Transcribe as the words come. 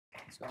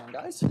What's going on,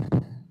 guys?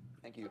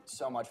 Thank you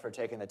so much for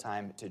taking the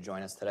time to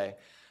join us today.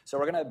 So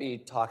we're going to be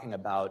talking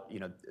about,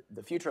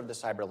 the future of the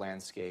cyber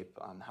landscape,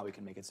 how we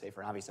can make it safer.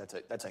 And obviously,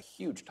 that's a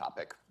huge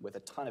topic with a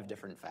ton of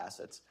different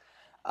facets.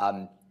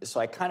 So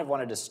I kind of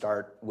wanted to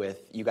start with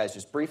you guys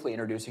just briefly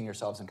introducing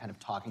yourselves and kind of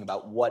talking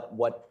about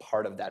what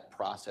part of that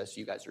process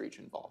you guys are each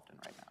involved in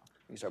right now.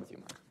 We can start with you,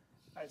 Mark.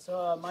 All right,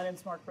 so my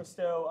name's Mark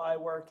Bristow. I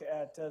work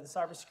at the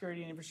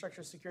Cybersecurity and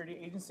Infrastructure Security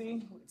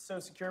Agency. It's so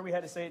secure we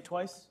had to say it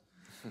twice.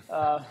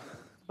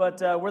 But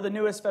we're the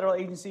newest federal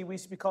agency. We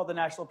used to be called the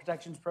National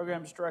Protections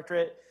Programs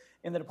Directorate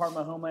in the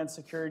Department of Homeland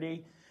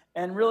Security.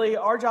 And really,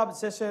 our job at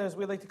CISA is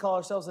we like to call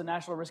ourselves the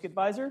National Risk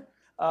Advisor.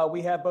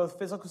 We have both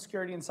physical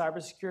security and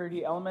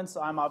cybersecurity elements.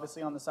 I'm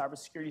obviously on the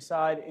cybersecurity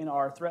side in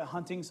our threat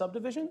hunting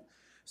subdivision.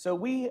 So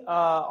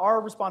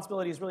our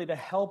responsibility is really to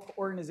help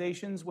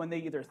organizations when they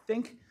either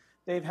think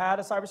they've had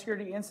a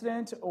cybersecurity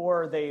incident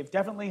or they've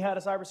definitely had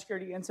a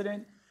cybersecurity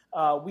incident.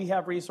 We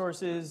have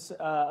resources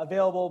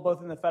available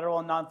both in the federal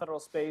and non-federal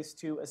space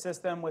to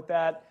assist them with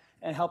that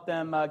and help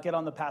them get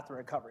on the path to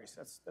recovery.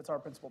 So that's our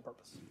principal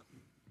purpose.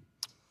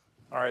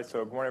 All right,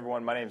 so good morning,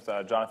 everyone. My name is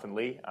Jonathan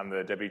Lee. I'm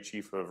the Deputy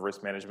Chief of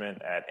Risk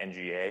Management at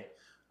NGA.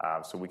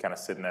 So we kind of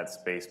sit in that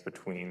space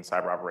between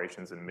cyber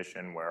operations and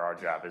mission, where our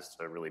job is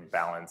to really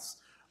balance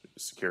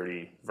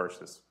security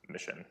versus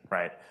mission,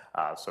 right?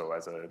 So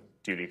as a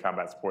duty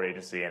combat support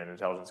agency and an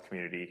intelligence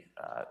community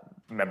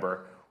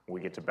member, we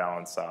get to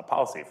balance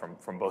policy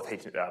from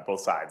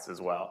both sides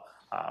as well.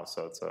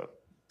 So it's a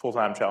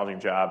full-time, challenging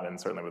job, and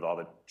certainly with all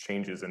the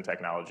changes in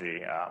technology,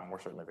 we're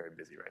certainly very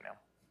busy right now.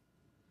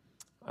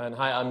 And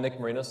hi, I'm Nick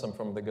Marinos. I'm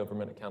from the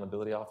Government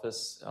Accountability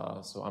Office.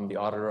 So I'm the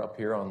auditor up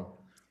here on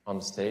the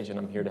stage, and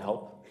I'm here to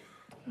help.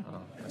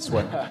 I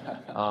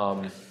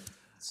swear.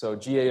 So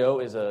GAO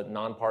is a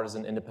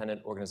nonpartisan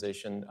independent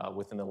organization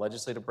within the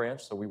legislative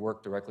branch. So we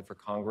work directly for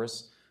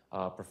Congress,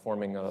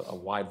 performing a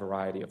wide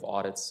variety of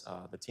audits.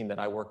 The team that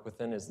I work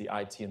within is the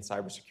IT and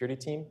cybersecurity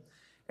team.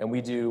 And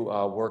we do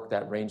work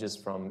that ranges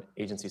from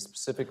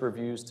agency-specific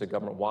reviews to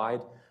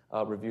government-wide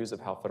reviews of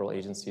how federal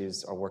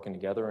agencies are working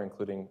together,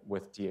 including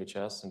with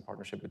DHS, in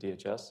partnership with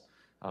DHS,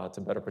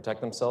 to better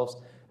protect themselves,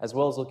 as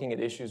well as looking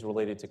at issues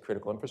related to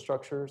critical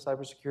infrastructure,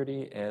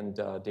 cybersecurity, and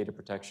data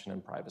protection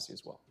and privacy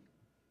as well.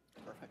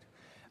 Perfect.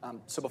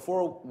 So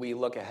before we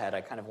look ahead, I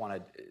kind of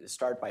want to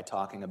start by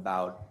talking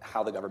about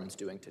how the government's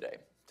doing today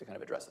to kind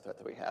of address the threat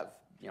that we have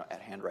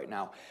at hand right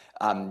now.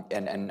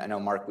 And I know,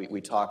 Mark,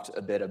 we talked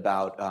a bit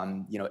about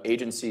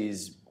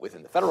agencies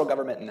within the federal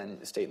government and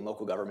then state and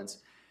local governments.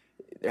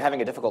 They're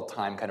having a difficult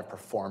time kind of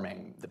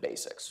performing the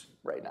basics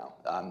right now.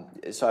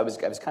 So I was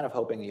kind of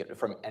hoping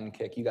from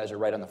NCCIC, you guys are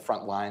right on the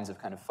front lines of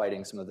kind of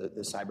fighting some of the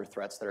cyber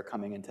threats that are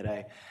coming in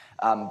today.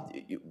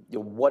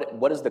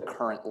 What does the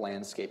current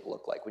landscape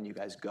look like when you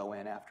guys go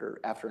in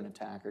after an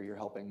attack or you're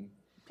helping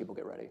people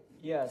get ready?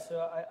 Yeah,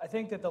 so I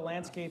think that the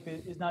landscape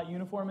is not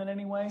uniform in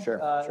any way. Sure.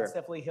 It's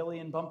definitely hilly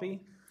and bumpy.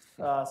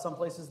 Some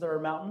places there are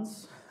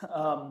mountains.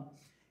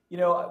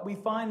 We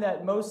find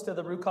that most of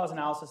the root cause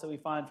analysis that we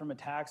find from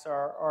attacks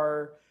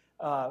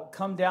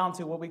come down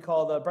to what we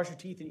call the brush your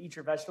teeth and eat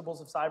your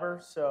vegetables of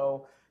cyber.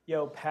 So,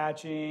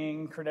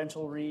 patching,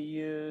 credential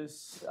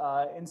reuse,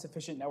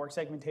 insufficient network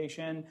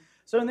segmentation.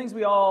 Certain things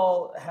we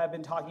all have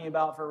been talking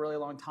about for a really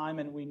long time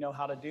and we know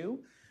how to do,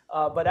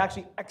 but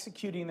actually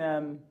executing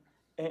them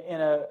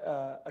in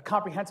a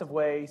comprehensive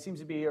way seems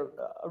to be a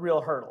real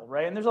hurdle,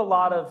 right? And there's a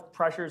lot of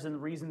pressures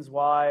and reasons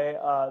why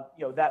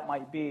that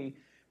might be.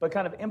 But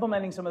kind of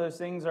implementing some of those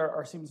things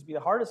seems to be the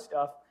hardest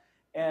stuff,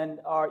 and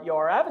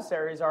our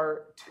adversaries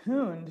are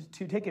tuned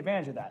to take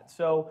advantage of that.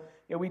 So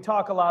we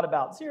talk a lot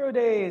about 0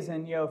 days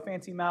and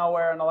fancy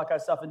malware and all that kind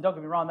of stuff. And don't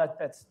get me wrong,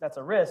 that's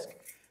a risk.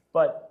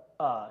 But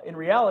in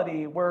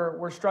reality,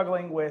 we're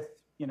struggling with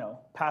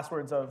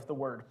passwords of the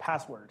word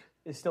password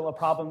is still a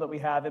problem that we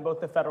have in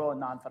both the federal and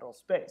non-federal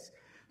space.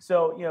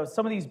 So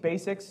some of these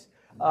basics.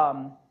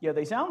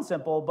 They sound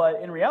simple,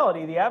 but in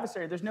reality, the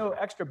adversary, there's no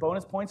extra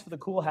bonus points for the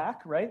cool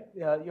hack, right?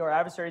 Your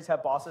adversaries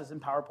have bosses in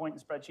PowerPoint and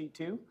spreadsheet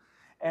too.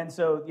 And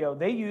so,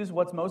 they use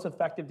what's most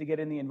effective to get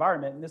in the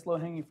environment, and this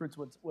low-hanging fruit's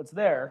what's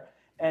there.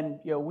 And,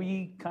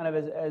 we kind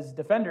of, as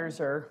defenders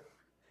are,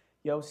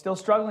 still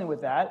struggling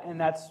with that,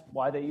 and that's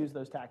why they use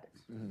those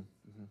tactics. Mm-hmm.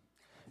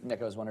 Mm-hmm.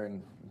 Nick, I was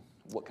wondering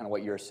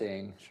what you're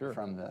seeing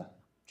from the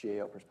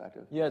GAO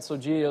perspective. Yeah, so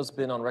GAO's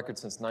been on record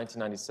since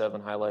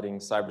 1997 highlighting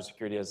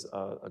cybersecurity as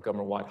a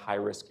government-wide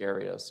high-risk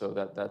area. So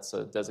that's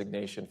a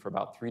designation for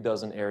about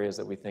 36 areas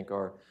that we think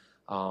are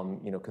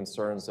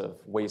concerns of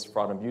waste,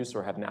 fraud, and abuse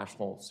or have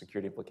national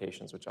security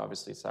implications, which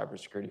obviously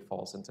cybersecurity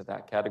falls into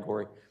that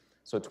category.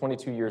 So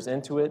 22 years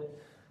into it,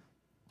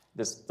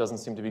 this doesn't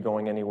seem to be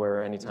going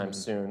anywhere anytime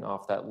soon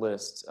off that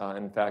list.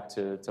 In fact,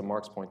 to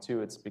Mark's point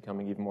too, it's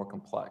becoming even more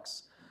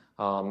complex.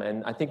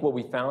 And I think what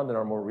we found in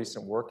our more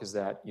recent work is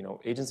that,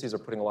 agencies are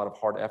putting a lot of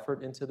hard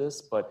effort into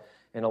this, but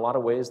in a lot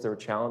of ways, their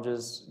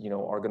challenges,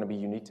 are going to be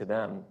unique to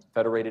them.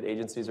 Federated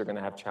agencies are going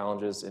to have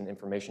challenges in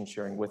information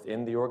sharing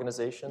within the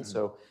organization.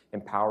 So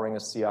empowering a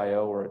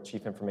CIO or a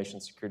chief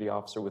information security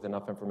officer with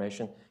enough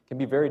information can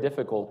be very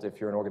difficult if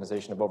you're an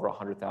organization of over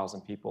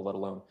 100,000 people, let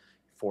alone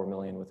 4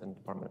 million within the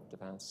Department of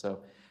Defense.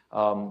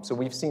 So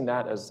we've seen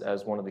that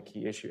as one of the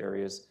key issue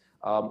areas.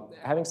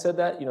 Having said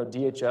that,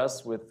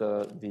 DHS with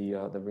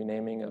the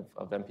renaming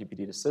of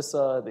MPPD to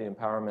CISA, the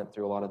empowerment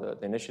through a lot of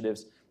the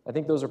initiatives, I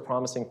think those are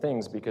promising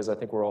things because I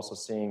think we're also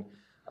seeing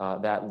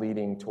that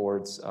leading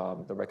towards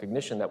the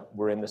recognition that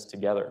we're in this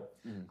together.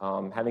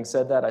 Having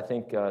said that, I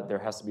think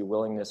there has to be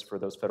willingness for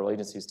those federal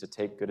agencies to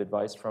take good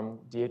advice from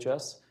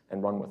DHS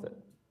and run with it.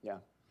 Yeah.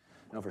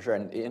 No, for sure,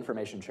 and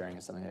information sharing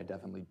is something I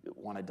definitely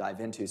want to dive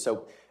into.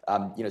 So,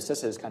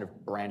 CISA has kind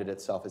of branded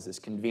itself as this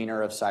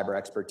convener of cyber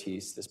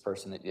expertise, this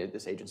person,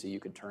 this agency you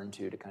could turn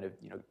to kind of,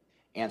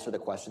 answer the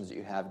questions that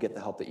you have, get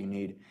the help that you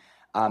need.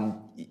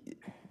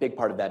 Big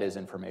part of that is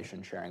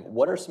information sharing.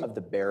 What are some of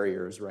the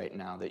barriers right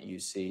now that you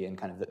see in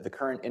kind of the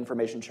current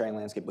information sharing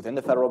landscape within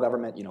the federal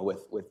government,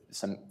 with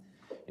some,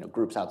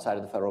 groups outside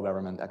of the federal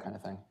government, that kind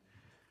of thing?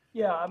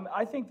 Yeah,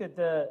 I think that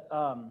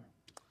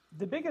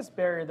the biggest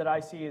barrier that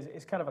I see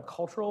is kind of a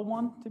cultural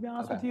one, to be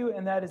honest with you,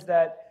 and that is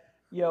that,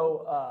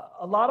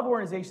 a lot of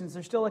organizations,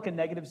 there's still like a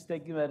negative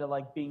stigma to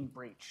like being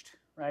breached,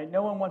 right?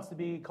 No one wants to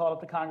be called up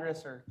to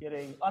Congress or get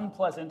a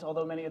unpleasant,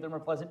 although many of them are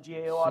pleasant,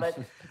 GAO audit.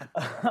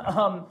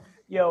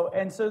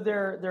 And so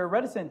they're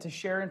reticent to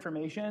share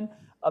information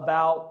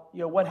about,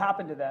 what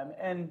happened to them.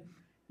 And,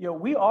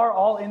 we are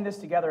all in this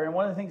together. And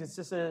one of the things that's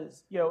just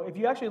is, if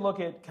you actually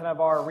look at kind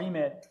of our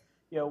remit,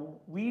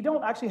 we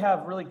don't actually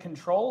have really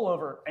control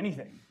over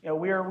anything.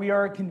 We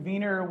are a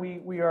convener.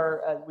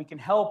 We can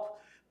help,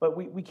 but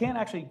we can't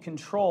actually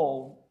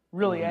control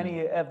really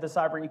any of the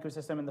cyber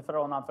ecosystem in the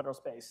federal and non-federal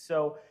space.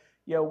 So,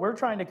 we're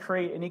trying to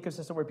create an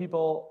ecosystem where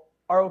people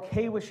are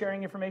okay with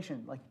sharing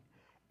information. Like,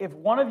 if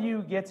one of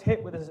you gets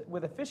hit with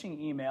a phishing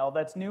email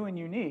that's new and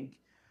unique,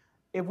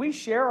 if we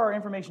share our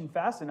information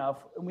fast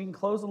enough, and we can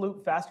close the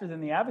loop faster than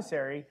the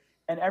adversary,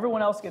 and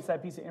everyone else gets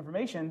that piece of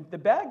information, the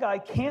bad guy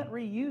can't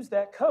reuse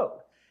that code.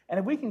 And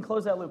if we can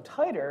close that loop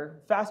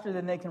tighter, faster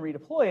than they can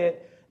redeploy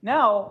it,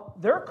 now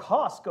their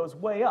cost goes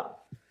way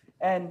up.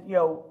 And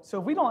so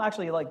if we don't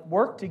actually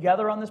work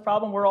together on this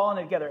problem, we're all in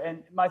it together.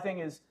 And my thing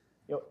is,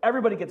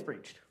 everybody gets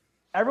breached.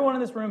 Everyone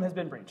in this room has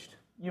been breached.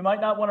 You might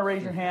not want to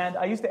raise your hand.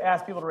 I used to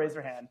ask people to raise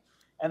their hand,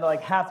 and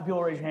half the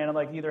people raise your hand. I'm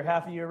like, either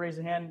half of you raise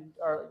your hand,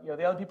 or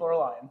the other people are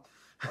lying,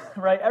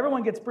 right?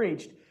 Everyone gets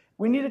breached.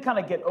 We need to kind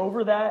of get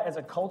over that as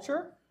a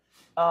culture.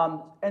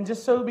 And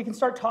just so we can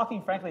start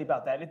talking frankly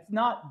about that. It's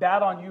not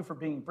bad on you for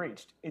being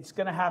breached. It's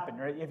going to happen,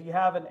 right? If you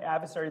have an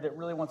adversary that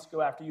really wants to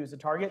go after you as a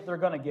target, they're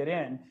going to get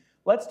in.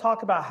 Let's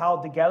talk about how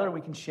together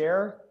we can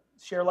share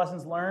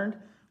lessons learned,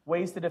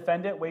 ways to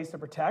defend it, ways to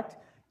protect,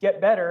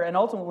 get better, and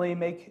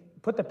ultimately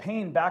put the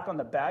pain back on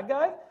the bad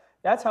guy.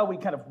 That's how we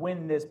kind of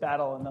win this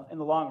battle in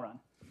the long run.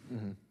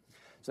 Mm-hmm.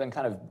 So then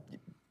kind of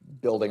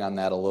building on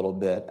that a little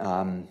bit,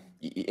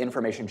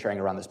 information sharing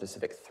around the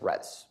specific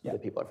threats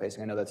that people are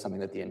facing. I know that's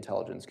something that the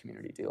intelligence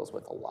community deals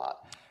with a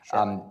lot.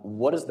 Sure.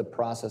 What does the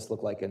process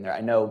look like in there?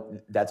 I know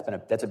that's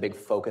a big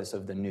focus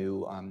of the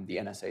new the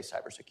NSA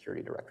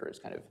Cybersecurity Director is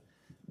kind of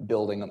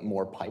building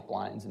more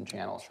pipelines and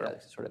channels for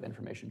that sort of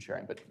information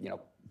sharing. But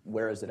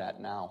where is it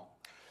at now?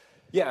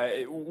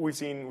 Yeah, we've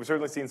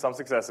certainly seen some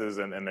successes,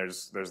 and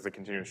there's the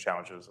continuous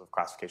challenges of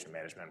classification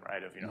management,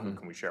 right? Of who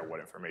can we share what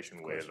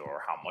information with,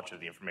 or how much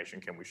of the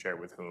information can we share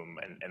with whom,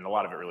 and a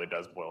lot of it really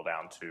does boil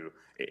down to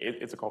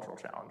it's a cultural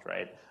challenge,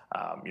 right?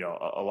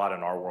 A lot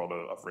in our world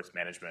of risk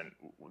management,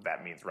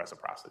 that means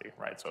reciprocity,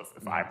 right? So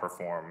if I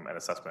perform an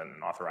assessment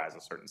and authorize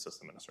a certain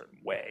system in a certain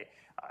way,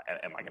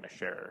 am I going to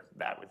share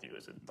that with you?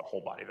 Is it the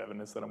whole body of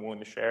evidence that I'm willing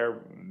to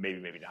share?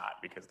 Maybe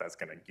not, because that's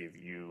going to give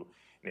you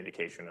an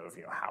indication of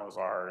how is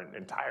our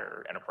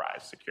entire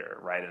enterprise secure,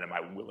 right? And am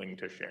I willing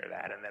to share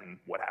that? And then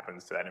what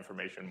happens to that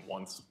information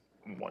once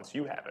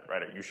you have it,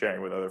 right? Are you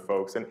sharing with other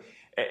folks?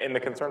 And the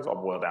concerns all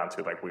boil down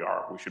to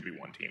we should be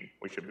one team,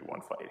 we should be one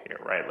fight here,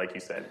 right? Like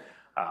you said,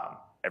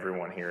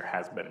 everyone here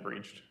has been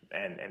breached,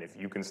 and if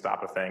you can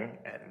stop a thing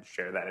and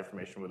share that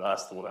information with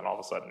us, well, then all of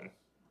a sudden,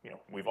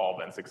 we've all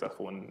been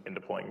successful in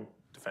deploying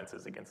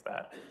defenses against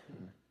that.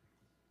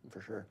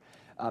 For sure.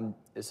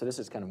 So this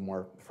is kind of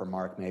more for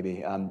Mark,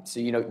 maybe.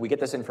 So we get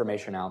this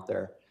information out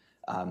there.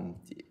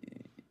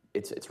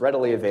 It's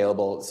readily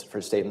available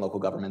for state and local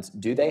governments.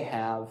 Do they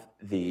have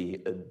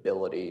the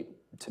ability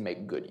to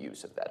make good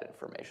use of that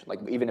information? Like,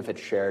 even if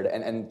it's shared,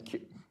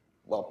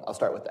 well, I'll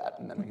start with that,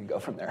 and then we can go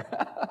from there.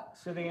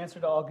 So the answer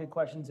to all good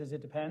questions is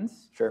it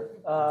depends. Sure.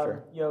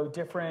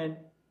 Different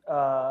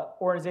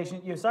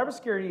organization,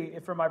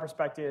 cybersecurity, from my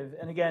perspective,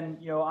 and again,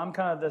 I'm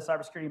kind of the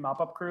cybersecurity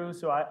mop-up crew,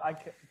 so I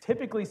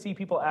typically see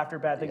people after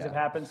bad things have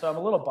happened, so I'm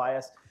a little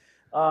biased.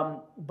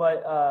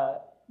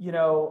 But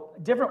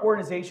different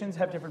organizations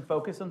have different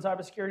focus on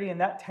cybersecurity, and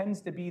that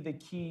tends to be the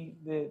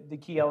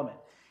key element.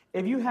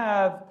 If you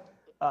have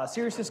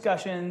serious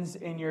discussions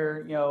in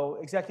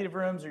your executive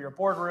rooms or your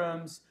board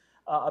rooms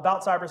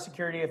about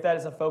cybersecurity, if that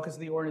is a focus of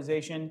the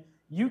organization,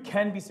 you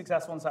can be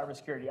successful in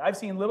cybersecurity. I've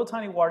seen little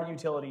tiny water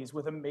utilities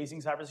with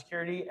amazing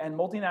cybersecurity and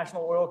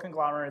multinational oil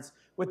conglomerates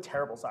with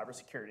terrible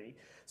cybersecurity.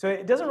 So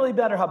it doesn't really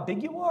matter how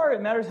big you are,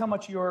 it matters how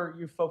much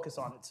you focus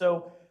on it.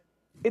 So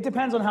it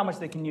depends on how much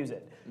they can use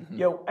it.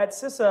 At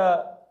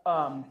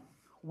CISA,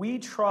 we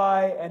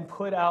try and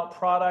put out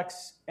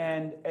products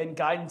and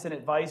guidance and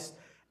advice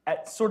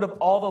at sort of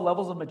all the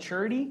levels of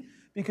maturity,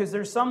 because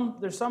there's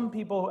some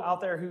people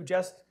out there who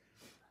just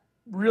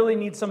really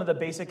need some of the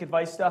basic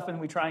advice stuff,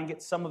 and we try and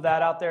get some of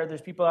that out there.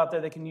 There's people out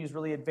there that can use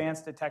really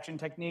advanced detection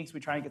techniques. We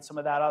try and get some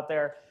of that out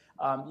there.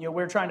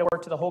 We're trying to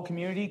work to the whole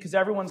community because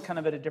everyone's kind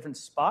of at a different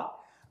spot.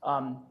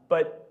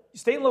 But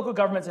state and local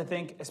governments, I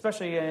think,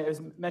 especially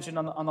as mentioned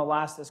on the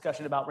last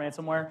discussion about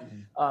ransomware,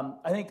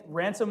 I think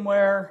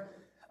ransomware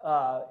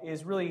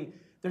is really,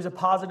 there's a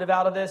positive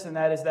out of this, and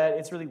that is that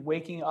it's really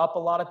waking up a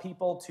lot of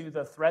people to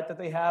the threat that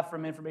they have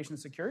from information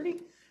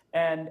security,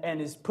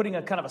 and is putting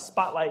a kind of a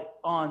spotlight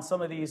on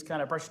some of these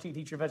kind of brush your teeth,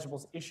 eat your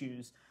vegetables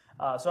issues.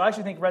 So I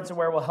actually think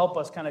ransomware will help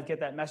us kind of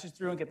get that message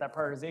through and get that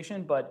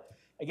prioritization. But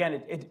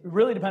again, it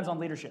really depends on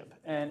leadership,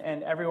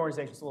 and every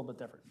organization is a little bit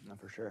different. No,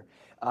 for sure.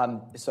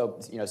 So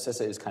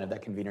CISA is kind of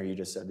that convener. You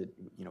just said that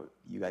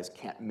you guys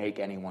can't make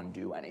anyone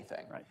do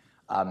anything.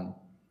 Right.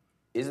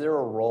 Is there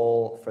a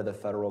role for the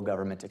federal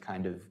government to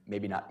kind of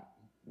maybe not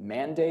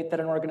mandate that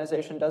an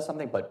organization does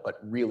something, but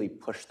really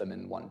push them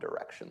in one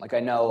direction? Like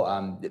I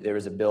know there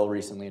was a bill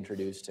recently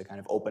introduced to kind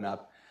of open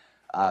up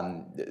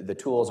the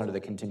tools under the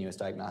Continuous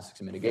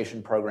Diagnostics and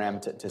Mitigation Program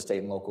to state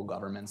and local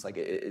governments. Like,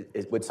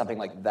 would something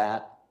like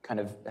that kind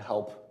of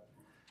help?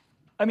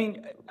 I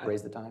mean,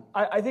 raise the time?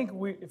 I think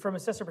from a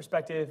CISA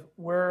perspective,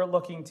 we're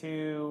looking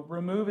to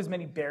remove as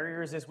many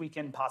barriers as we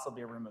can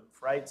possibly remove,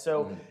 right?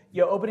 So,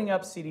 opening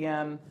up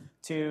CDM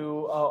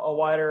to a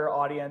wider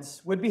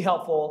audience would be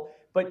helpful,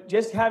 but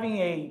just having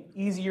a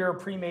easier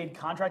pre-made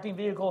contracting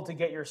vehicle to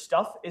get your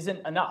stuff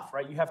isn't enough,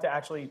 right? You have to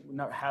actually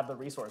have the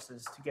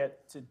resources to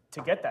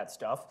get that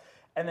stuff,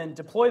 and then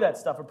deploy that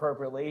stuff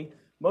appropriately.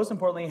 Most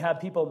importantly, have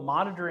people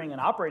monitoring and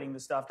operating the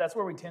stuff. That's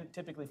where we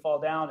typically fall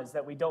down, is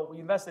that we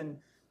invest in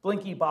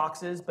blinky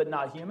boxes, but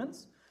not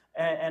humans.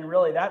 And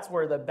really, that's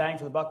where the bang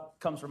for the buck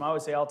comes from. I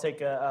always say I'll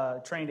take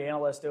a trained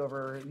analyst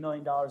over $1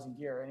 million in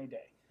gear any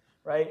day,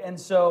 right? And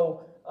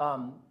so,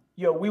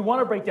 we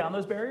want to break down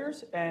those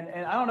barriers. And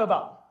I don't know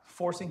about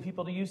forcing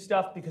people to use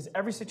stuff, because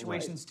every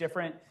situation's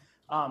different.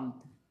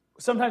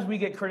 Sometimes we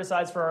get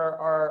criticized for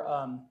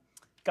our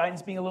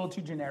guidance being a little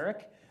too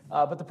generic.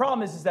 But the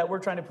problem is that we're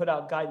trying to put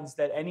out guidance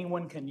that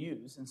anyone can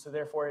use, and so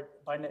therefore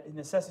it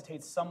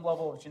necessitates some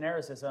level of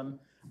genericism.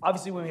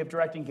 Obviously, when we have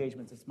direct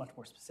engagements, it's much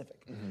more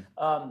specific.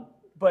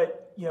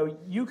 But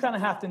you kind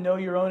of have to know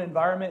your own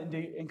environment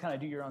and kind of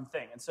do your own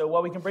thing. And so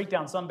while we can break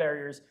down some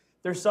barriers,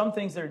 there's some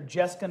things that are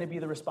just going to be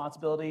the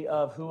responsibility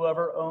of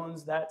whoever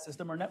owns that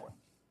system or network.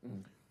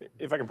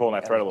 If I can pull on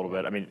that thread a little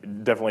bit, I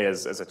mean, definitely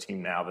as a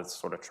team now that's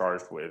sort of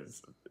charged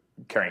with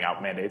carrying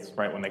out mandates,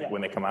 right?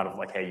 When they come out of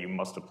like, hey, you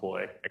must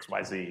deploy X,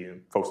 Y, Z,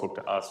 folks look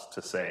to us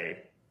to say,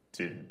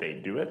 did they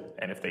do it?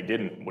 And if they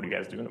didn't, what are you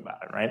guys doing about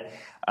it, right?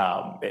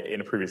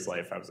 In a previous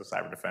life, I was a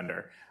cyber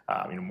defender,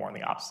 more on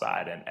the ops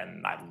side,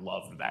 and I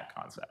loved that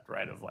concept,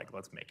 right? Of like,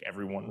 let's make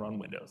everyone run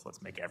Windows,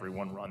 let's make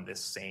everyone run this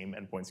same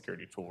endpoint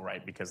security tool,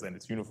 right? Because then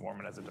it's uniform,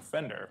 and as a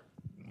defender,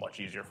 much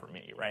easier for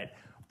me, right?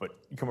 But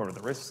you come over to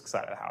the risk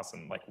side of the house,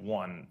 and like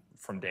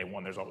from day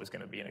one, there's always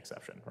going to be an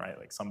exception, right?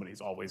 Like somebody's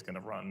always going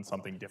to run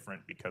something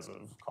different because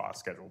of cost,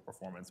 schedule,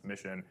 performance,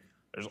 mission.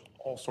 There's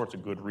all sorts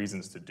of good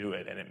reasons to do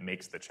it, and it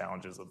makes the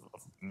challenges of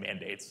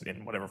mandates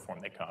in whatever form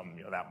they come,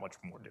 that much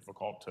more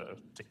difficult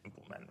to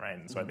implement, right?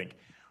 And so I think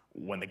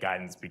when the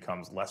guidance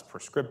becomes less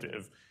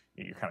prescriptive,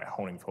 you're kind of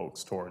honing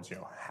folks towards,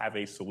 have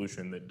a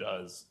solution that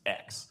does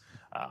X.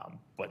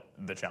 But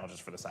the challenges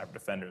for the cyber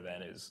defender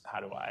then is, how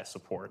do I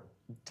support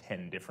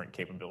 10 different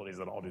capabilities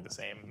that all do the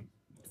same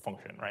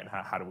function, right?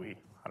 How do we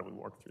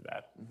work through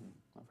that?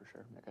 Oh, for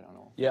sure, Nick, I don't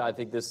know. Yeah, I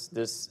think this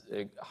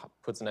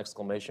puts an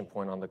exclamation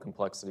point on the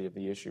complexity of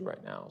the issue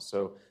right now.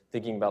 So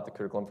thinking about the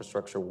critical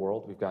infrastructure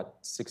world, we've got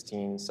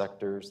 16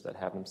 sectors that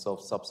have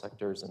themselves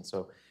subsectors, and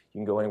so you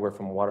can go anywhere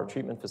from a water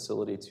treatment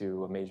facility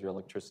to a major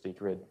electricity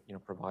grid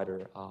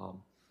provider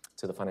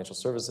to the financial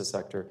services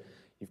sector.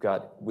 You've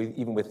got,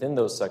 even within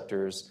those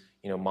sectors,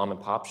 mom and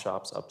pop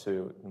shops up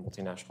to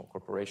multinational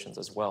corporations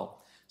as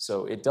well.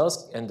 So it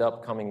does end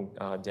up coming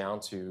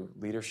down to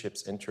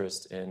leadership's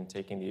interest in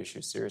taking the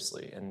issue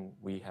seriously. And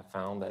we have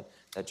found that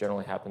that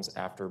generally happens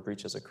after a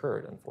breach has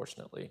occurred,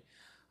 unfortunately.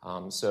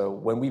 So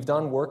when we've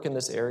done work in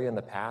this area in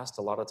the past,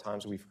 a lot of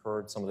times we've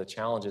heard some of the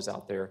challenges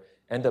out there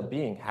end up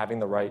being having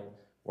the right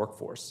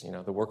workforce.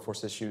 The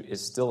workforce issue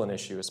is still an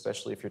issue,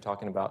 especially if you're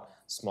talking about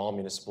small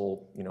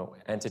municipal,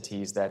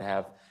 entities that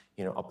have,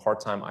 a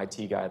part-time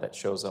IT guy that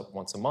shows up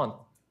once a month.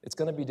 It's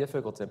going to be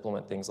difficult to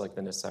implement things like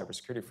the NIST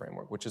cybersecurity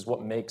framework, which is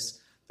what makes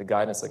the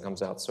guidance that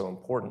comes out so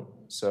important.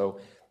 So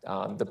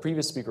The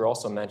previous speaker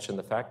also mentioned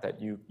the fact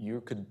that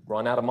you could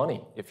run out of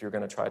money if you're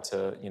going to try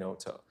to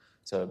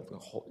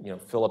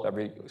fill up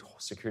every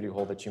security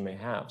hole that you may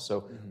have.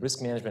 So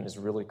risk management is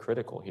really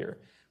critical here.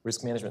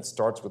 Risk management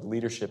starts with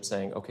leadership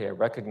saying, okay, I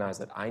recognize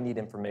that I need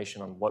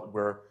information on what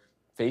we're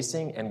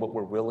facing and what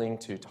we're willing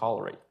to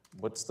tolerate.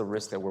 What's the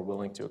risk that we're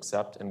willing to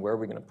accept, and where are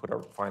we going to put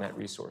our finite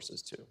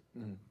resources to?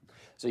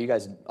 So you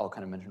guys all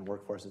kind of mentioned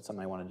workforce. It's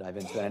something I want to dive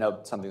into. And I know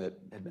it's something that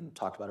had been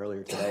talked about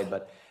earlier today,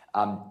 but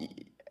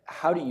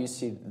how do you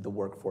see the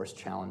workforce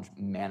challenge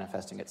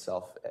manifesting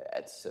itself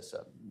at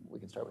CISA? We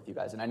can start with you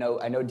guys. And I know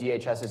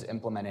DHS is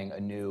implementing a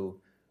new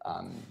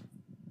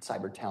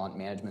cyber talent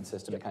management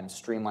system to kind of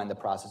streamline the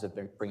process of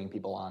bringing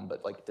people on,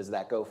 but like, does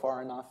that go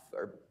far enough?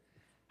 Or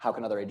how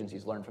can other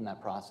agencies learn from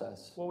that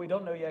process? Well, we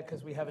don't know yet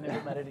because we haven't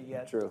implemented it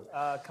yet. True.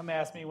 Come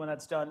ask me when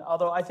that's done.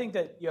 Although I think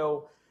that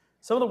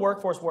some of the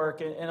workforce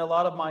work and a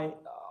lot of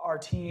our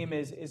team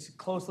is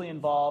closely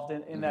involved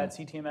in that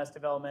CTMS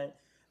development,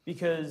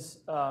 because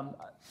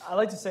I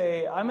like to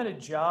say I'm at a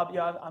job.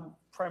 I'm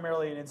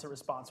primarily an incident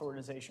response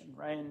organization,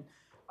 right? And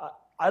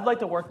I'd like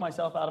to work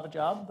myself out of a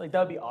job. Like, that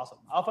would be awesome.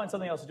 I'll find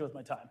something else to do with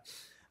my time.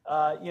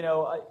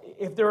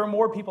 If there are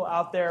more people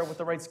out there with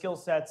the right skill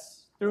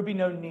sets, there would be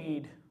no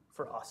need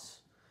for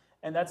us.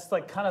 And that's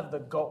like kind of the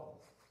goal,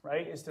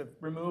 right? Is to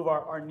remove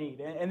our need.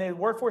 And the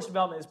workforce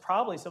development is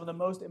probably some of the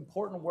most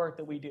important work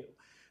that we do.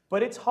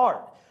 But it's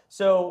hard.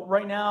 So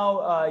right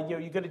now,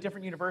 you go to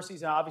different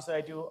universities, and obviously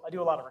I do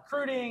a lot of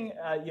recruiting.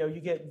 You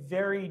get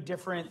very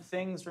different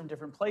things from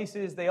different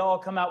places. They all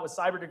come out with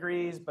cyber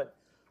degrees, but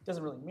it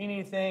doesn't really mean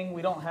anything.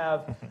 We don't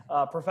have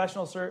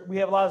we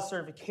have a lot of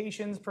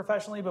certifications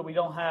professionally, but we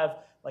don't have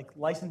like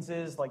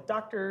licenses like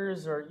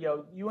doctors, or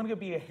you want to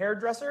be a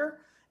hairdresser.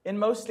 In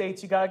most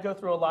states, you got to go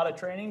through a lot of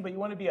training, but you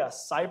want to be a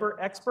cyber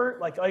expert,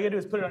 like all you got to do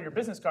is put it on your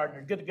business card and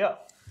you're good to go,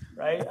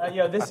 right?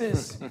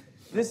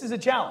 This is a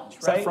challenge, right?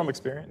 Is that from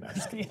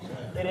experience?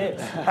 It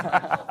is.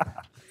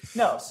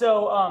 No,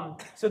 so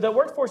the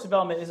workforce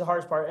development is the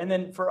hardest part, and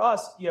then for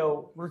us,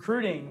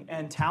 recruiting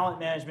and talent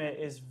management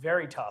is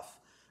very tough.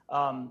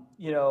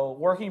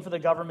 Working for the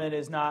government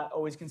is not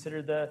always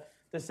considered the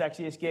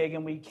sexiest gig,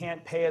 and we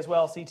can't pay as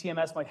well.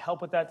 CTMS might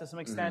help with that to some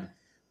extent.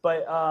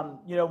 But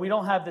we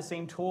don't have the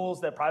same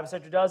tools that private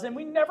sector does, and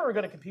we never are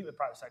going to compete with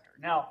private sector.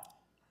 Now,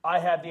 I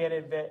have the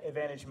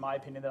advantage, in my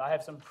opinion, that I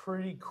have some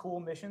pretty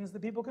cool missions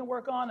that people can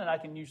work on, and I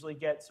can usually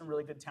get some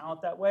really good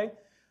talent that way.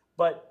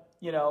 But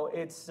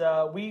it's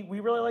we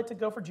really like to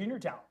go for junior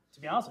talent, to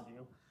be honest with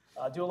you.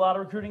 Do a lot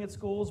of recruiting at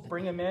schools,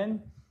 bring them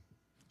in,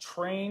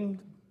 train,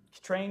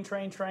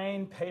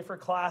 pay for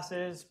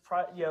classes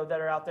that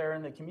are out there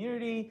in the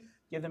community,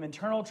 give them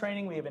internal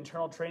training. We have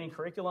internal training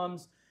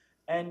curriculums.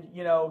 And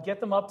get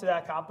them up to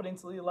that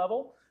competency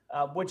level,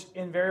 which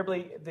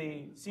invariably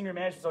the senior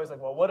manager is always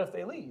like, well, what if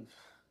they leave?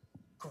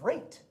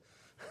 Great,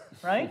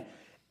 right?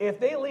 If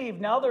they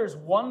leave, now there's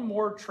one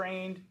more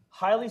trained,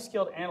 highly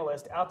skilled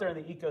analyst out there in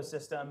the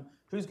ecosystem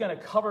who's going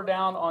to cover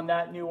down on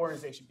that new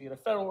organization, be it a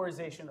federal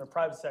organization or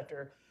private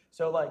sector.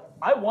 So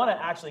I want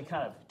to actually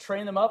kind of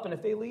train them up, and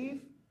if they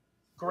leave,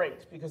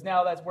 great, because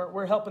now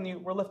we're helping you,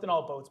 we're lifting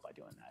all boats by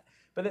doing that.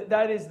 But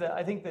that is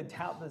I think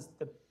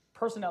the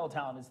personnel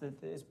talent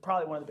is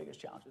probably one of the biggest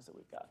challenges that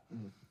we've got.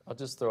 I'll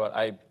just throw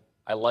it.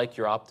 I like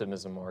your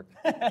optimism, Mark,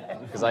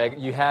 because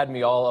you had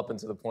me all up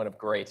into the point of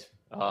great,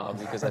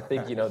 because I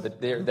think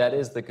that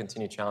is the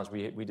continued challenge.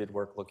 We did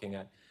work looking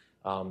at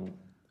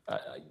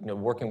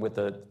working with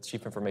the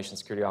chief information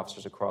security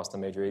officers across the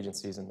major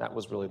agencies, and that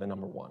was really the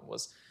number one,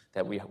 was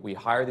that we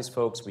hire these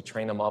folks, we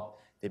train them up,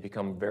 they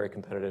become very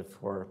competitive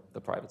for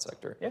the private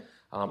sector. Yeah.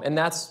 And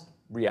that's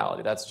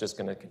reality. That's just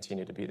going to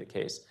continue to be the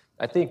case.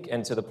 I think,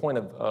 and to the point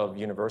of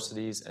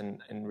universities and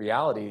in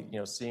reality,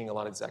 seeing a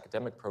lot of these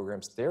academic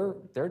programs, they're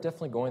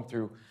definitely going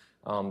through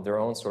their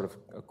own sort of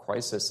a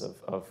crisis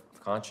of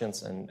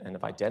conscience and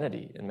of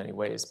identity in many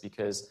ways,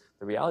 because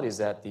the reality is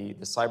that the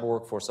cyber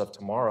workforce of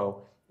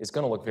tomorrow is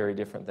going to look very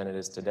different than it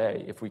is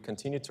today. If we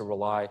continue to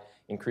rely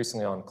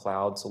increasingly on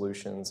cloud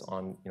solutions,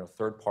 on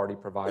third-party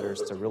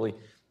providers to really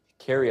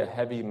carry a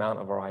heavy amount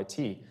of our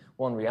IT,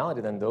 well, in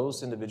reality, then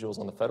those individuals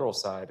on the federal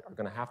side are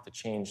going to have to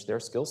change their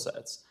skill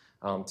sets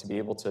to be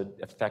able to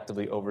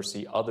effectively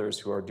oversee others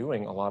who are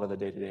doing a lot of the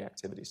day-to-day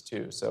activities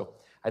too. So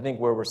I think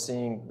where we're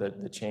seeing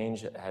the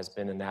change has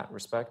been in that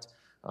respect,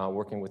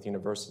 working with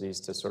universities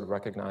to sort of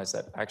recognize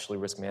that actually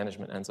risk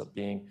management ends up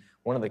being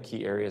one of the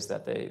key areas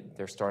that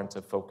they're starting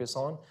to focus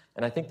on.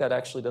 And I think that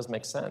actually does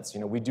make sense.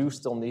 We do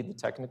still need the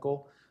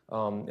technical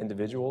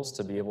individuals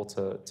to be able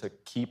to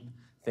keep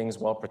things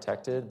well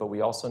protected, but we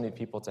also need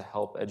people to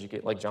help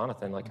educate, like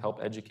Jonathan, help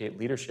educate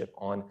leadership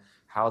on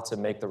how to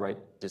make the right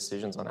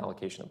decisions on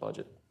allocation of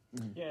budget.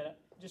 Yeah,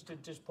 just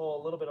to pull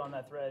a little bit on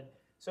that thread.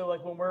 So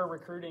when we're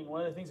recruiting,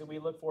 one of the things that we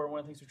look for, and one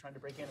of the things we're trying to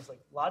break in is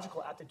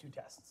logical aptitude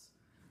tests,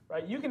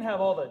 right? You can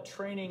have all the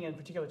training in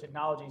particular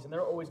technologies, and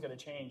they're always going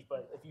to change,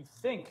 but if you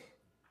think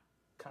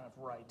kind of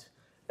right,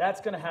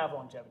 that's going to have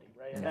longevity,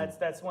 right? And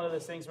that's one of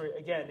those things where,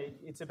 again,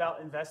 it's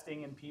about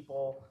investing in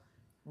people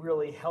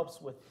really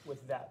helps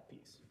with that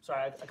piece.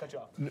 Sorry, I cut you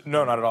off.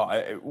 No, not at all.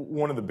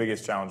 One of the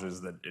biggest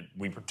challenges that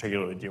we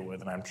particularly deal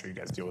with, and I'm sure you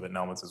guys deal with it in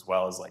Elements as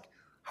well, is like,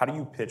 how do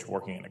you pitch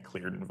working in a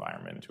cleared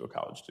environment to a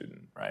college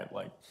student, right?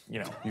 Like,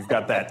 you've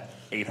got that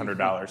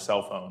 $800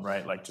 cell phone,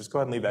 right? Like, just go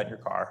ahead and leave that in your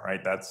car,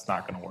 right? That's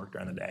not going to work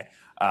during the day.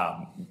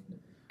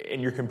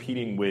 And you're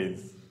competing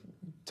with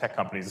tech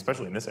companies,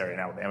 especially in this area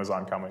now with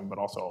Amazon coming, but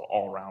also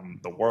all around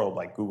the world,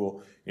 like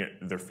Google,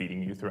 they're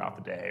feeding you throughout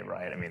the day,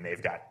 right? I mean,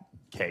 they've got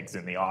kegs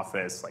in the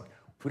office. Like,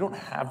 we don't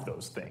have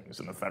those things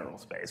in the federal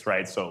space,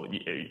 right? So,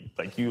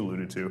 like you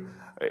alluded to,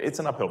 it's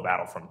an uphill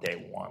battle from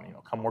day one.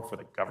 Come work for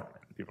the government.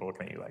 People are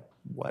looking at you like,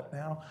 what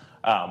now?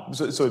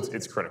 So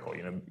it's critical,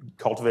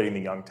 cultivating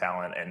the young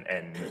talent,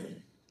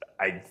 and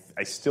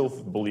I still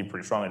believe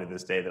pretty strongly to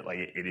this day that like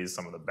it is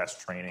some of the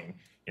best training.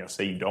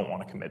 Say you don't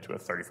want to commit to a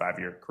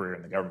 35-year career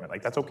in the government,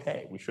 like that's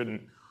okay. We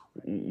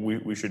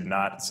should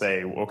not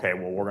say, okay,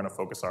 well, we're going to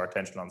focus our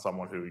attention on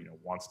someone who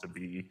wants to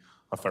be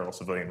a federal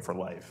civilian for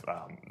life.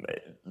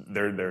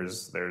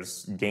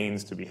 There's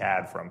gains to be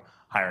had from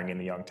hiring in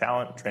the young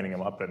talent, training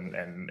them up, and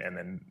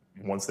then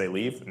once they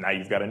leave, now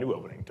you've got a new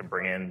opening to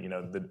bring in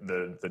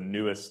the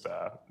newest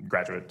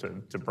graduate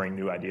to bring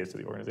new ideas to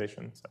the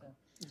organization. So.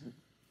 Mm-hmm.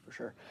 For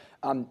sure.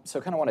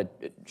 So kind of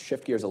want to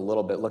shift gears a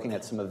little bit, looking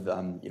at some of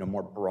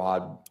more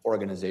broad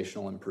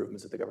organizational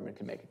improvements that the government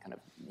can make and kind of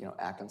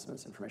act on some of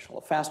this information a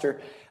little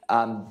faster.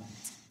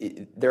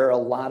 There are a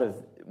lot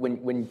of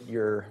when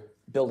you're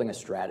building a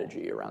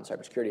strategy around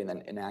cybersecurity and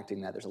then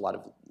enacting that, there's a lot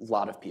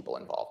of people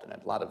involved in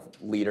it, a lot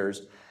of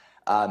leaders.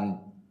 And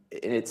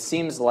it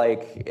seems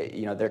like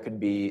there could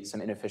be some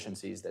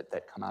inefficiencies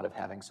that come out of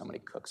having so many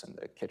cooks in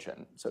the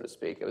kitchen, so to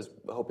speak. I was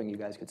hoping you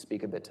guys could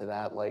speak a bit to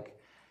that, like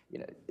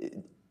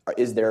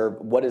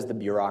what does the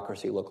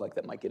bureaucracy look like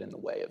that might get in the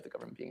way of the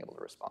government being able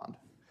to respond?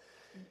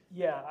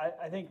 Yeah,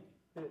 I think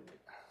the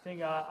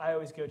thing I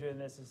always go to in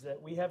this is that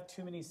we have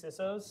too many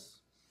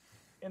CISOs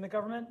in the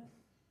government.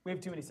 We have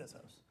too many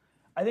CISOs.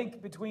 I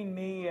think between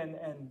me and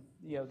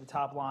the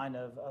top line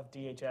of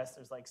DHS,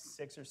 there's like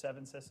 6 or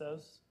 7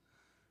 CISOs,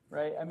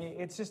 right? I mean,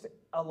 it's just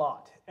a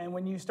lot. And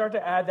when you start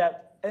to add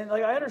that, and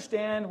like I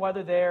understand why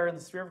they're there and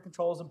the sphere of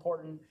control is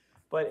important,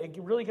 but it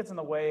really gets in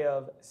the way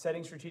of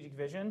setting strategic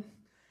vision.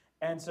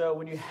 And so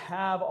when you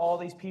have all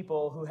these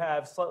people who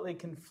have slightly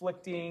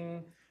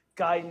conflicting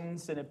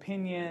guidance and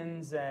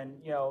opinions, and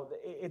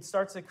it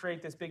starts to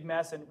create this big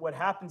mess. And what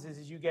happens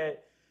is you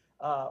get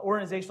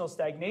organizational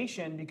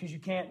stagnation because you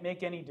can't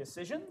make any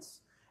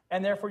decisions,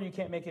 and therefore you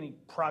can't make any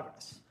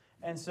progress.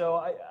 And so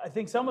I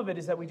think some of it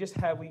is that we just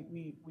have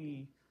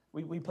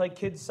we play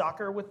kids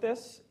soccer with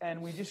this,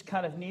 and we just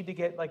kind of need to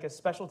get like a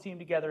special team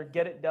together,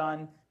 get it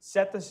done,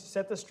 set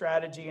the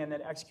strategy, and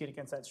then execute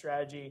against that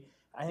strategy.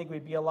 I think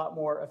we'd be a lot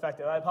more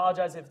effective. I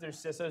apologize if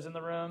there's CISOs in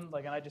the room,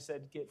 and I just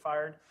said get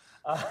fired.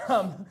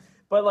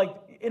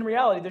 But in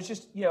reality, there's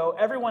just,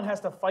 everyone has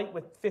to fight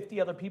with 50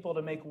 other people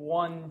to make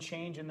one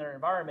change in their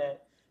environment,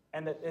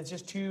 and that it's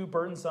just too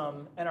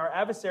burdensome. And our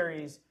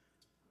adversaries,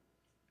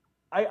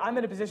 I'm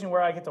in a position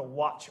where I get to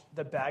watch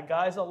the bad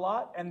guys a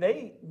lot, and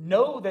they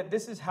know that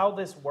this is how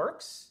this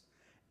works,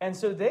 and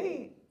so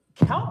they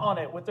count on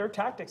it with their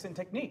tactics and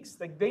techniques.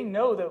 Like they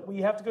know that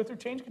we have to go through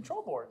change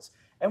control boards,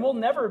 and we'll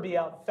never be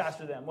out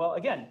faster than them. Well,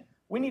 again,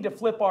 we need to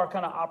flip our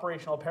kind of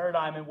operational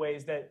paradigm in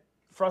ways that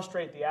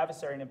frustrate the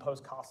adversary and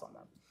impose costs on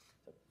them.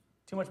 So,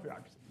 too much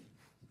bureaucracy.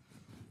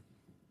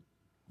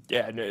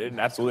 Yeah,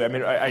 absolutely. I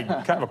mean, I kind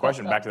of have a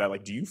question back to that.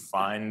 Like, do you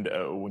find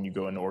when you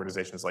go into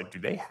organizations, like, do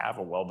they have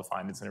a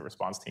well-defined incident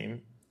response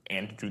team,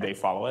 and do they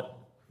follow it?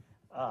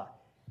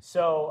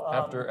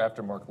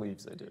 After Mark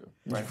leaves, they do.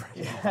 Right?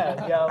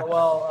 Yeah.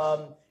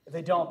 Well, if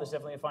they don't, there's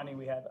definitely a finding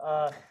we have.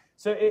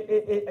 So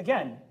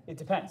again, it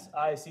depends.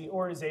 I see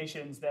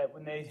organizations that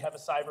when they have a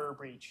cyber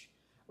breach,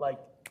 like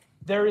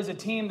there is a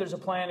team, there's a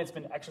plan, it's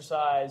been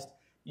exercised.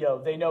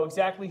 They know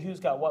exactly who's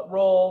got what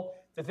role.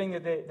 The thing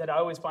that I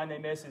always find they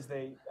miss is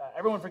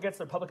everyone forgets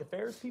their public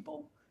affairs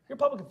people. Your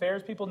public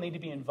affairs people need to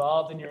be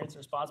involved in your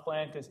incident response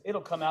plan because it'll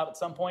come out at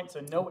some point.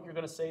 So know what you're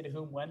going to say to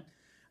whom when.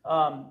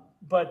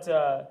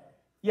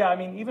 Yeah, I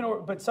mean,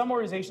 but some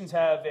organizations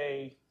have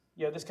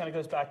this kind of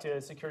goes back to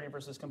security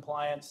versus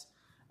compliance.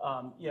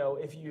 I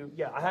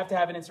have to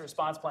have an incident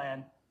response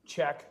plan.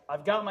 Check.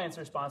 I've got my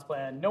incident response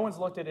plan. No one's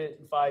looked at it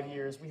in 5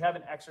 years. We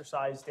haven't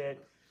exercised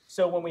it.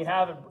 So when we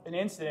have an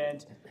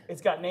incident,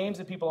 it's got names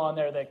of people on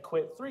there that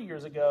quit 3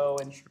 years ago,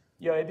 and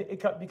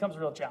it becomes a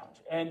real challenge.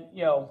 And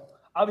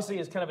obviously,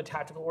 as kind of a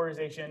tactical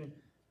organization,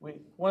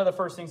 one of the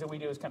first things that we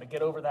do is kind of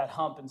get over that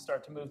hump and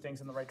start to move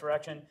things in the right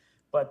direction.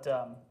 But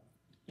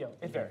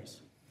it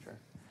varies. Sure.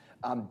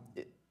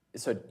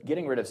 So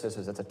getting rid of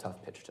CISOs, that's a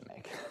tough pitch to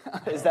make.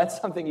 Is that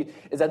something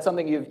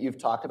you've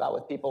talked about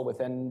with people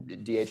within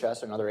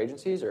DHS and other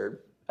agencies,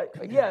 or?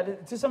 Yeah,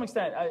 to some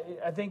extent.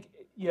 I think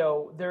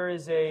there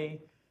is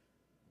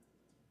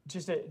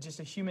just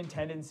a human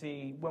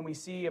tendency when we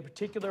see a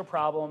particular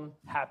problem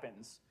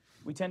happens.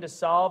 We tend to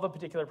solve a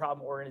particular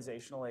problem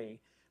organizationally.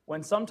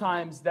 When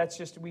sometimes that's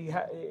just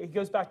it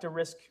goes back to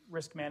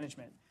risk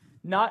management.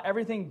 not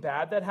everything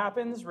bad that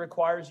happens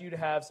requires you to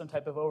have some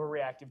type of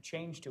overreactive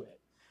change to it.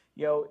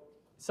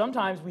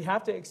 Sometimes we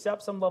have to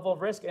accept some level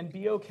of risk and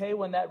be okay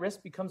when that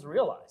risk becomes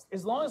realized.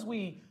 As long as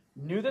we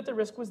knew that the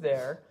risk was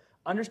there,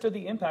 understood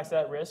the impacts of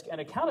that risk,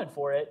 and accounted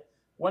for it,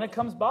 when it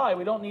comes by,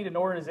 we don't need an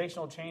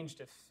organizational change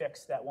to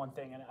fix that one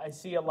thing. And I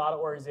see a lot of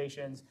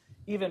organizations,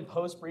 even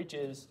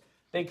post-breaches,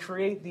 they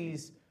create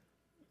these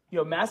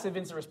massive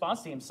incident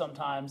response teams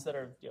sometimes that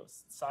are the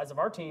size of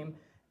our team.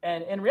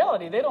 And in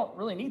reality, they don't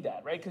really need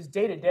that, right? Because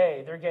day to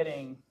day, they're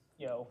getting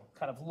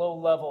kind of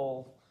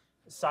low-level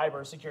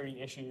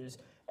cybersecurity issues.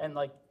 And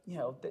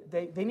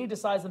they need to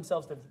size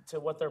themselves to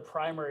what their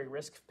primary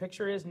risk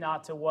picture is,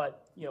 not to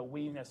what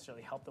we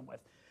necessarily help them with.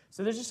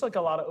 So there's just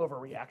a lot of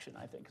overreaction,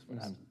 I think.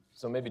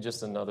 So maybe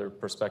just another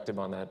perspective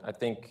on that. I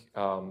think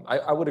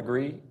I would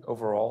agree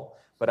overall,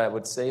 but I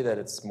would say that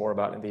it's more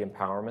about the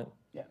empowerment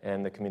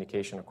and the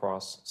communication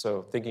across.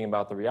 So thinking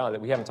about the reality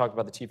that we haven't talked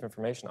about the chief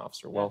information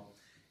officer. Well,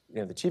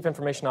 the chief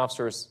information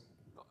officer is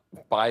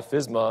by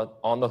FISMA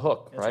on the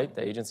hook, right?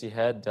 The agency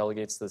head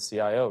delegates to the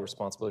CIO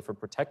responsibility for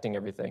protecting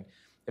everything.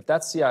 If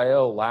that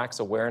CIO lacks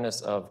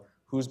awareness of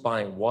who's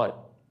buying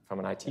what from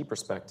an IT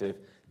perspective,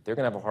 they're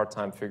going to have a hard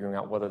time figuring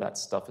out whether that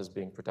stuff is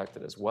being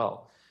protected as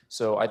well.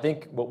 So I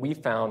think what we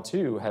found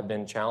too have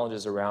been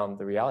challenges around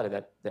the reality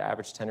that the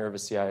average tenure of a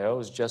CIO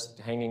is just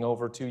hanging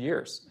over 2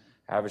 years.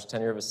 Average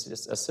tenure of a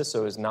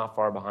CISO is not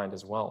far behind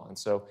as well. And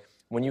so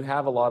when you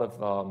have a lot of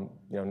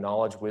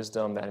knowledge,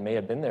 wisdom that may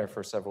have been there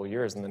for several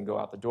years and then go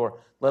out the door,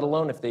 let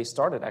alone if they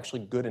started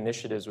actually good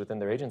initiatives within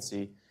their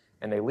agency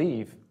and they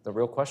leave, the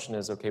real question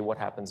is, okay, what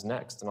happens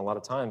next? And a lot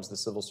of times the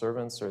civil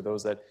servants or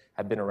those that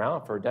have been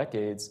around for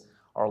decades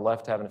are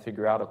left having to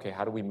figure out, okay,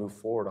 how do we move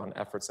forward on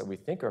efforts that we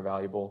think are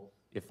valuable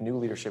if new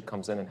leadership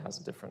comes in and has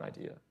a different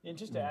idea? And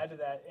just to add to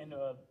that,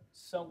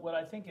 what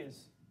I think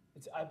is,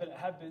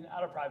 have been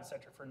out of private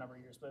sector for a number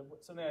of years, but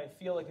something I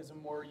feel like is a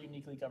more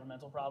uniquely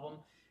governmental problem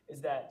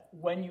is that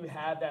when you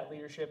have that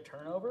leadership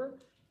turnover,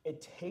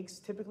 it takes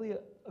typically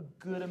a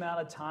good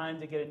amount of time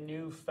to get a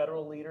new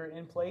federal leader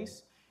in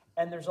place.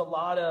 And there's a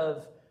lot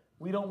of,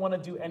 we don't want to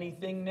do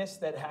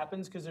anythingness that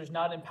happens because there's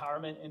not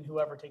empowerment in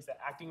whoever takes the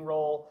acting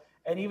role.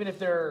 And even if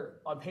they're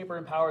on paper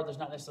empowered, there's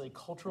not necessarily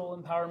cultural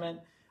empowerment.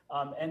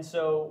 And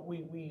so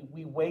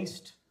we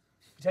waste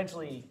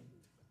potentially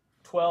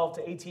 12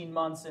 to 18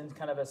 months in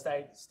kind of a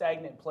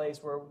stagnant place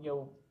where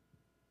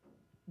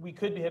we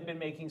could have been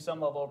making some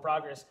level of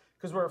progress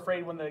because we're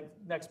afraid when the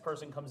next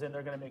person comes in,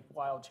 they're going to make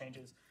wild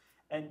changes.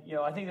 And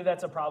I think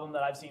that's a problem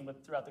that I've seen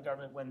throughout the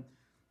government when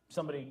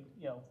somebody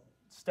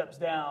steps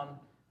down.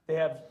 We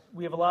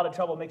have a lot of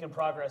trouble making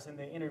progress in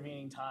the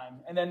intervening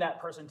time, and then that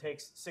person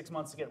takes 6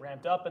 months to get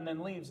ramped up, and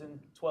then leaves in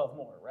 12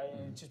 more, right?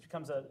 And it just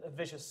becomes a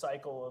vicious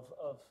cycle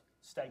of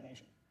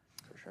stagnation.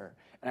 For sure,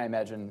 and I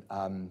imagine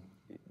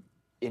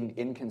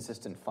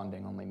inconsistent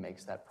funding only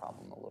makes that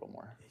problem a little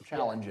more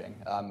challenging.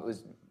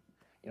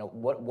 It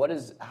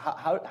was,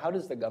 how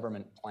does the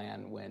government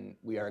plan when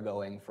we are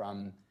going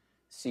from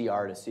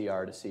CR to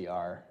CR to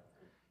CR?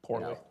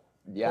 Poorly.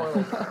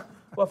 Yeah.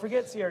 Well,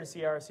 forget CR to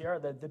CR to CR.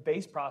 The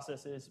base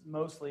process is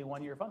mostly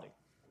 1-year funding.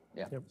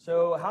 Yeah. Yep.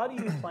 So how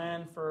do you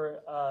plan for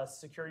a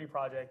security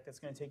project that's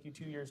going to take you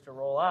 2 years to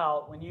roll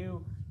out when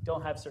you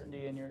don't have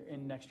certainty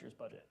in next year's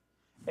budget?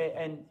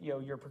 And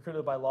you're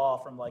precluded by law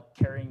from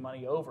carrying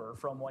money over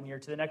from 1 year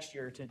to the next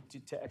year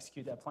to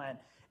execute that plan.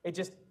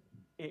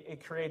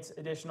 It creates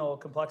additional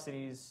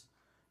complexities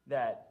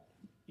that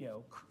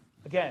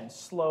again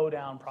slow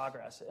down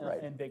progress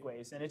in big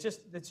ways. And it's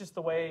just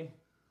the way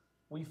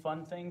we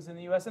fund things in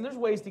the U.S. And there's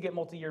ways to get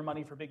multi-year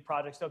money for big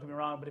projects, don't get me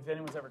wrong, but if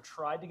anyone's ever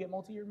tried to get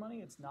multi-year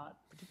money, it's not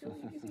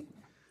particularly easy.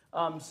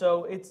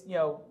 So it's,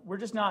 we're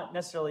just not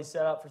necessarily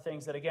set up for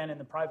things that, again, in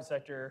the private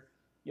sector,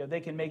 they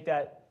can make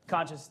that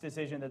conscious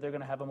decision that they're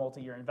going to have a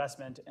multi-year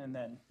investment and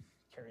then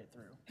carry it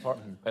through.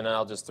 And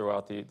I'll just throw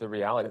out the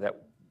reality that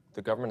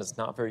the government is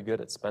not very good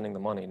at spending the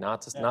money,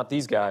 not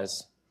these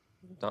guys.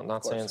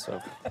 Not saying so,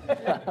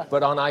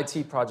 but on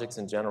IT projects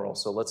in general.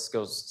 So let's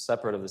go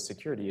separate of the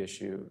security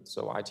issue.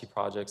 So IT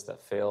projects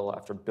that fail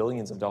after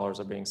billions of dollars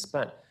are being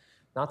spent.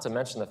 Not to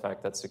mention the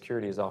fact that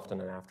security is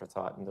often an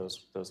afterthought in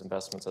those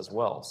investments as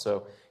well.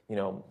 So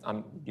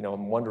I'm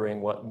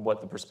wondering what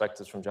the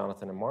perspectives from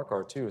Jonathan and Mark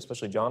are too,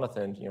 especially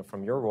Jonathan,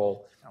 from your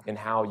role and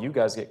how you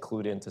guys get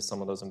clued into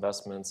some of those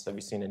investments. Have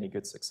you seen any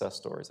good success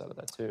stories out of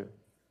that too?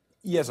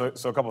 Yeah, so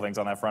a couple things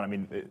on that front. I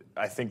mean,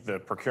 I think the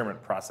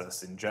procurement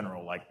process in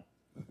general,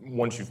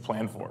 once you've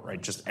planned for it,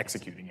 right, just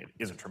executing it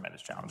is a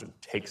tremendous challenge. It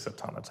takes a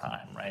ton of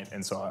time, right?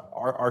 And so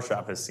our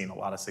shop has seen a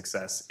lot of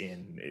success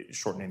in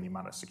shortening the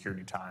amount of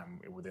security time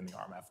within the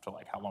RMF to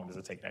how long does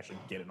it take to actually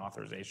get an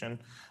authorization.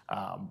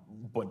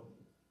 But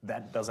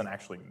that doesn't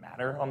actually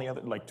matter on the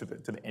other, to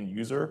the end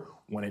user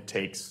when it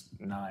takes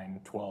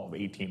 9, 12,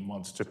 18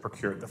 months to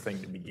procure the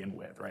thing to begin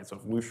with, right? So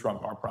if we've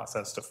shrunk our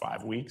process to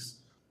 5 weeks,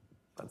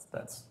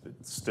 that's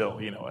still,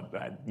 a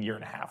year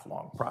and a half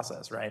long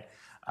process, right?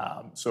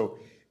 So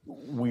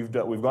we've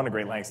gone to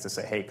great lengths to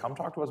say, hey, come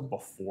talk to us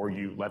before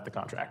you let the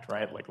contract,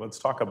 right? Like, let's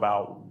talk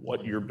about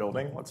what you're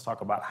building. Let's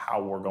talk about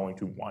how we're going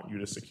to want you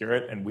to secure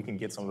it, and we can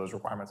get some of those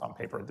requirements on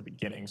paper at the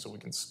beginning so we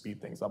can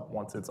speed things up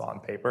once it's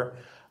on paper.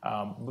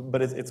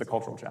 But it's a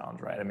cultural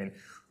challenge, right? I mean,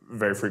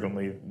 very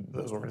frequently,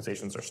 those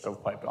organizations are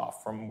stovepiped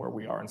off from where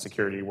we are in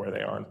security, where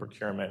they are in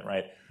procurement,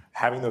 right?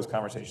 Having those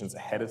conversations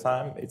ahead of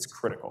time, it's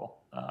critical,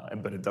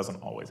 but it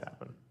doesn't always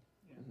happen.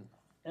 Yeah.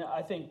 And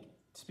I think,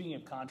 speaking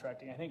of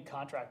contracting, I think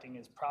contracting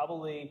is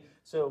probably,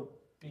 so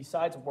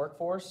besides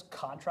workforce,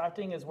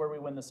 contracting is where we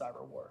win the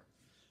cyber war.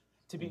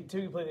 To be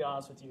completely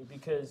honest with you,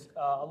 because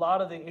a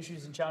lot of the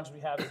issues and challenges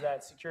we have is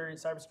that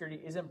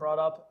cybersecurity isn't brought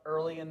up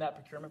early in that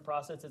procurement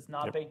process. It's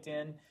not baked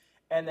in.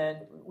 And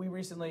then we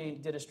recently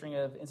did a string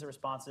of incident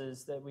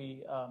responses that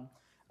we,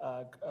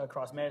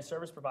 across managed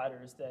service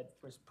providers that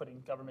was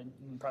putting government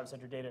and private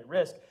sector data at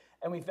risk.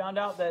 And we found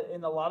out that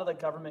in a lot of the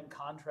government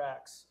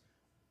contracts,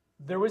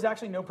 there was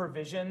actually no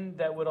provision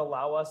that would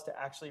allow us to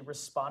actually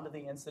respond to the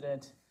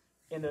incident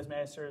in those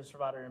managed service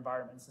provider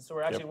environments. And so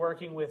we're actually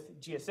working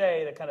with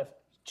GSA to kind of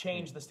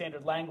change the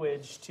standard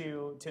language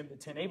to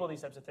enable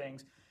these types of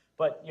things.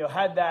 But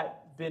had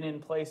that been in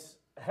place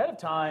ahead of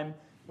time,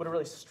 would have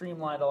really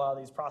streamlined a lot of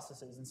these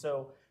processes. And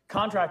so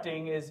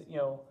contracting is,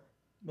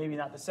 maybe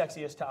not the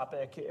sexiest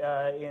topic,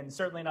 and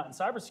certainly not in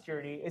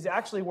cybersecurity, is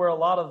actually where a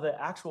lot of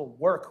the actual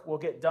work will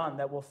get done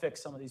that will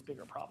fix some of these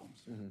bigger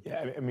problems. Mm-hmm.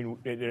 Yeah, I mean,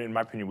 in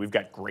my opinion, we've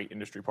got great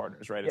industry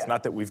partners, right? It's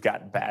not that we've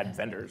got bad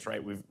vendors,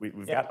 right?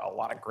 We've got a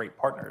lot of great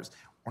partners.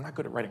 We're not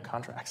good at writing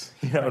contracts,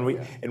 and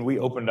we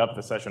opened up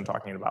the session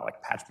talking about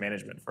like patch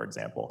management, for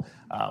example.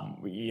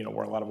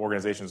 Where a lot of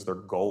organizations, their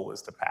goal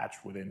is to patch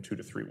within 2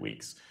 to 3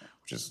 weeks,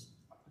 which is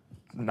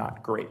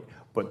not great,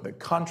 but the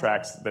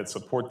contracts that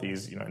support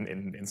these,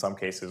 in some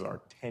cases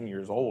are 10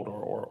 years old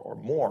or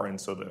more,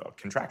 and so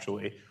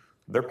contractually,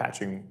 they're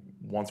patching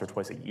once or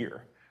twice a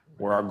year,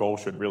 where our goal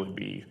should really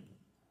be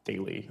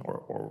daily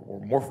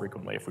or more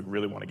frequently if we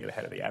really want to get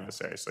ahead of the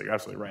adversary. So you're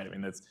absolutely right. I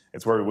mean,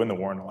 it's where we win the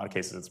war. In a lot of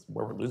cases, it's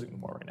where we're losing the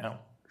war right now.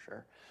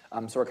 Sure.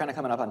 So we're kind of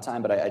coming up on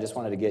time, but I just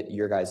wanted to get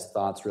your guys'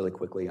 thoughts really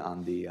quickly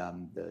on the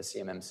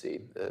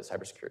CMMC, the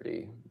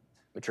Cybersecurity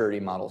Maturity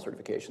Model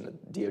Certification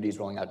that DoD is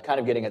rolling out, kind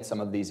of getting at some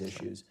of these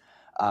issues.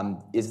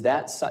 Is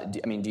that,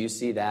 do you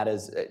see that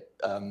as,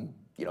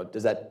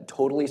 does that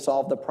totally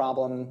solve the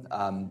problem?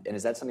 And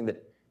is that something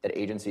that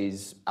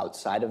agencies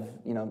outside of,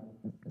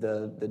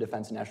 the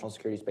defense and national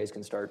security space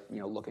can start,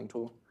 looking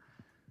to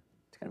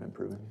kind of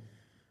improve?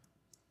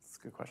 That's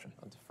a good question.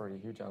 I'll defer to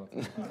you,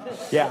 Jonathan.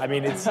 Yeah, I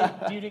mean, it's...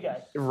 Duty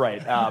guy.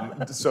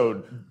 Right.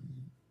 So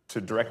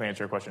to directly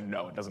answer your question,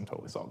 no, it doesn't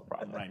totally solve the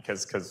problem, right?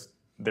 Because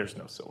there's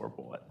no silver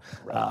bullet.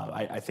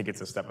 Right. I think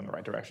it's a step in the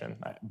right direction,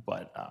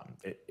 but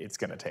it's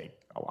going to take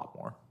a lot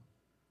more.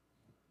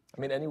 I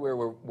mean, anywhere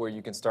where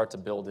you can start to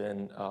build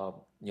in,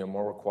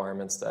 more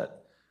requirements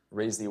that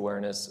raise the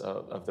awareness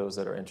of those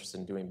that are interested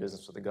in doing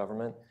business with the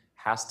government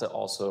has to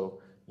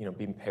also,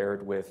 be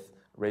paired with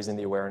raising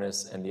the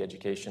awareness and the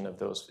education of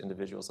those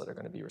individuals that are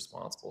going to be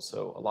responsible.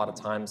 So a lot of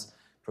times,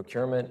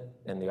 procurement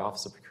and the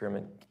Office of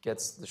Procurement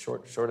gets the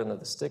short end of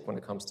the stick when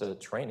it comes to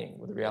training.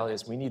 Well, the reality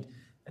is we need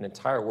an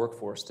entire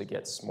workforce to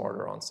get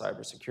smarter on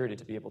cybersecurity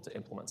to be able to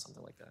implement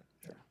something like that.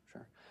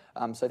 Sure.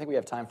 So I think we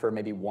have time for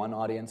maybe one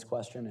audience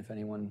question, if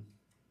anyone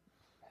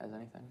has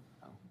anything.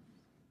 Oh.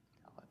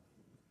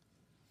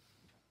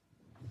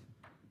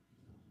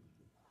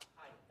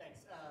 Hi, thanks.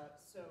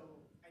 So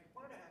I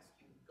wanted to ask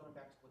you, going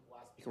back to what the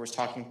last speaker was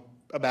talking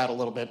about a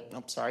little bit,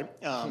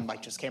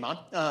 mic just came on,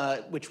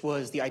 which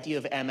was the idea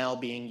of ML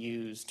being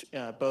used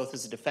both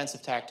as a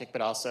defensive tactic,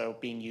 but also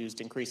being used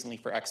increasingly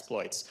for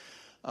exploits.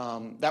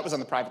 That was on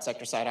the private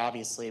sector side,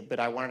 obviously, but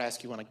I wanted to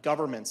ask you on a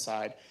government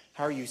side,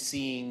 how are you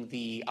seeing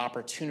the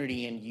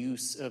opportunity and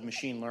use of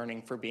machine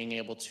learning for being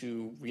able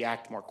to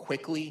react more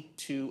quickly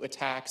to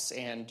attacks,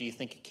 and do you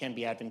think it can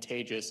be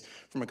advantageous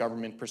from a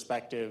government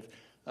perspective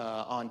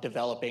on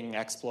developing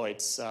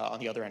exploits on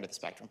the other end of the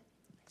spectrum?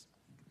 Thanks.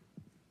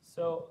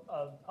 So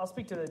I'll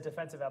speak to the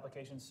defensive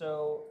application.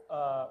 So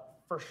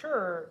for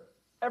sure,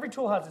 every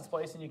tool has its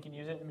place and you can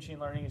use it. Machine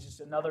learning is just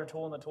another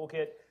tool in the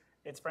toolkit.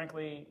 It's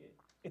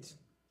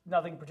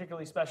nothing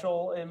particularly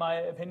special, in my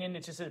opinion.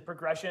 It's just a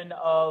progression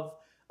of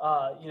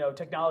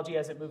technology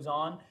as it moves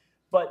on.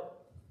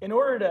 But in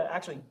order to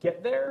actually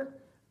get there,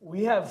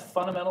 we have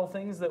fundamental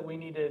things that we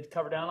need to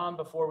cover down on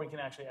before we can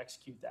actually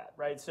execute that,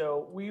 right?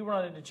 So we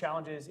run into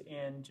challenges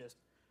in just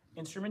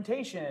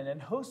instrumentation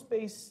and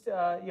host-based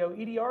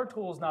EDR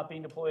tools not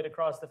being deployed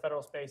across the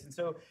federal space. And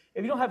so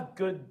if you don't have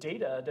good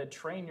data to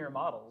train your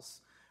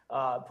models,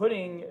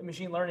 putting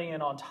machine learning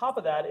in on top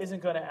of that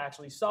isn't going to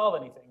actually solve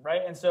anything,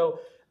 right? And so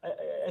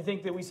I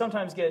think that we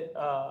sometimes get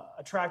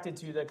attracted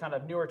to the kind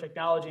of newer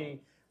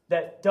technology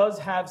that does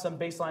have some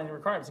baseline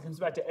requirements. It comes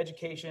back to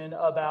education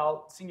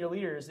about senior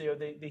leaders.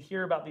 They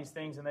hear about these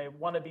things and they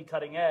want to be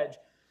cutting edge,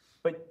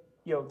 but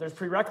there's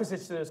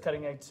prerequisites to those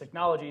cutting edge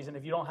technologies, and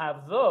if you don't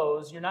have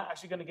those, you're not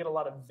actually going to get a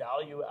lot of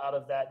value out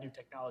of that new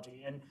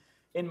technology. And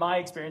in my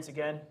experience,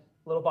 again,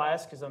 little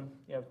biased because I'm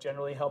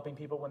generally helping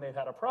people when they've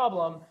had a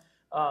problem.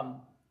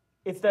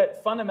 It's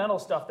that fundamental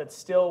stuff that's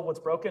still what's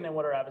broken and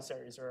what our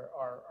adversaries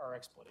are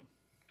exploiting.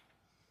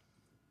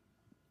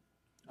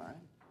 All right.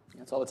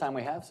 That's all the time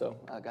we have. So,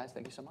 guys,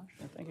 thank you so much.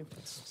 Yeah, thank you.